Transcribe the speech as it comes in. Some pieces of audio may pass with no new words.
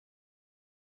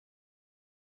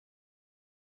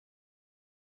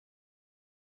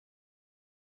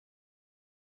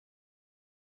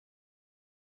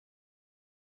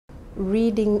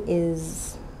reading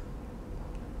is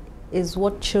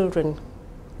what children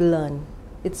learn.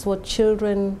 It's what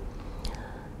children,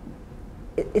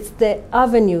 it's the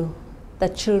avenue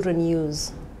that children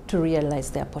use to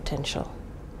realize their potential.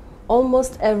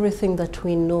 Almost everything that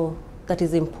we know that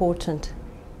is important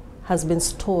has been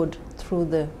stored through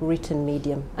the written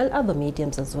medium and other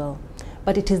mediums as well.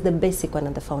 But it is the basic one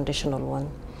and the foundational one.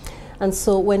 And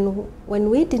so when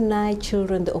we deny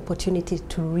children the opportunity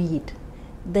to read,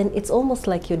 then it's almost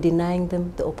like you're denying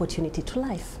them the opportunity to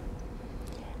life.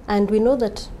 And we know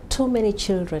that too many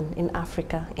children in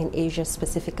Africa, in Asia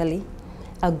specifically,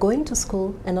 are going to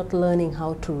school and not learning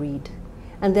how to read.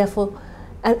 And therefore,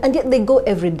 and yet they go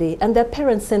every day, and their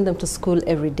parents send them to school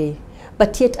every day.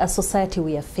 But yet as society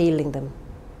we are failing them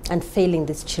and failing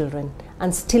these children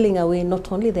and stealing away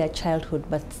not only their childhood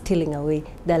but stealing away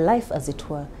their life, as it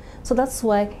were. So that's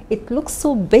why it looks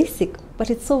so basic, but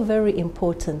it's so very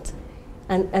important.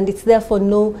 And it's therefore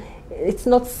it's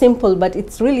not simple, but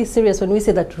it's really serious when we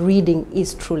say that reading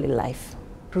is truly life.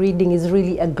 Reading is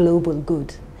really a global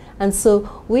good. And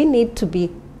so we need to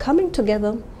be coming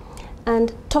together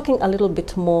and talking a little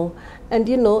bit more. And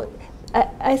you know,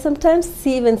 I sometimes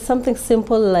see even something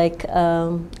simple like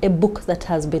a book that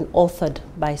has been authored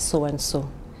by so-and-so.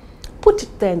 Put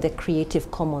it there in the Creative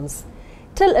Commons.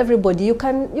 Tell everybody you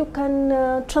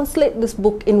can translate this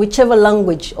book in whichever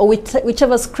language or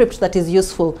whichever script that is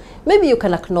useful. Maybe you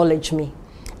can acknowledge me.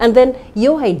 And then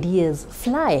your ideas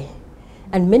fly.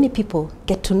 And many people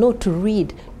get to know, to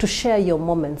read, to share your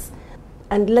moments.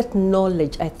 And let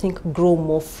knowledge, I think, grow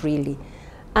more freely.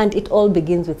 And it all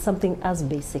begins with something as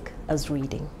basic as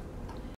reading.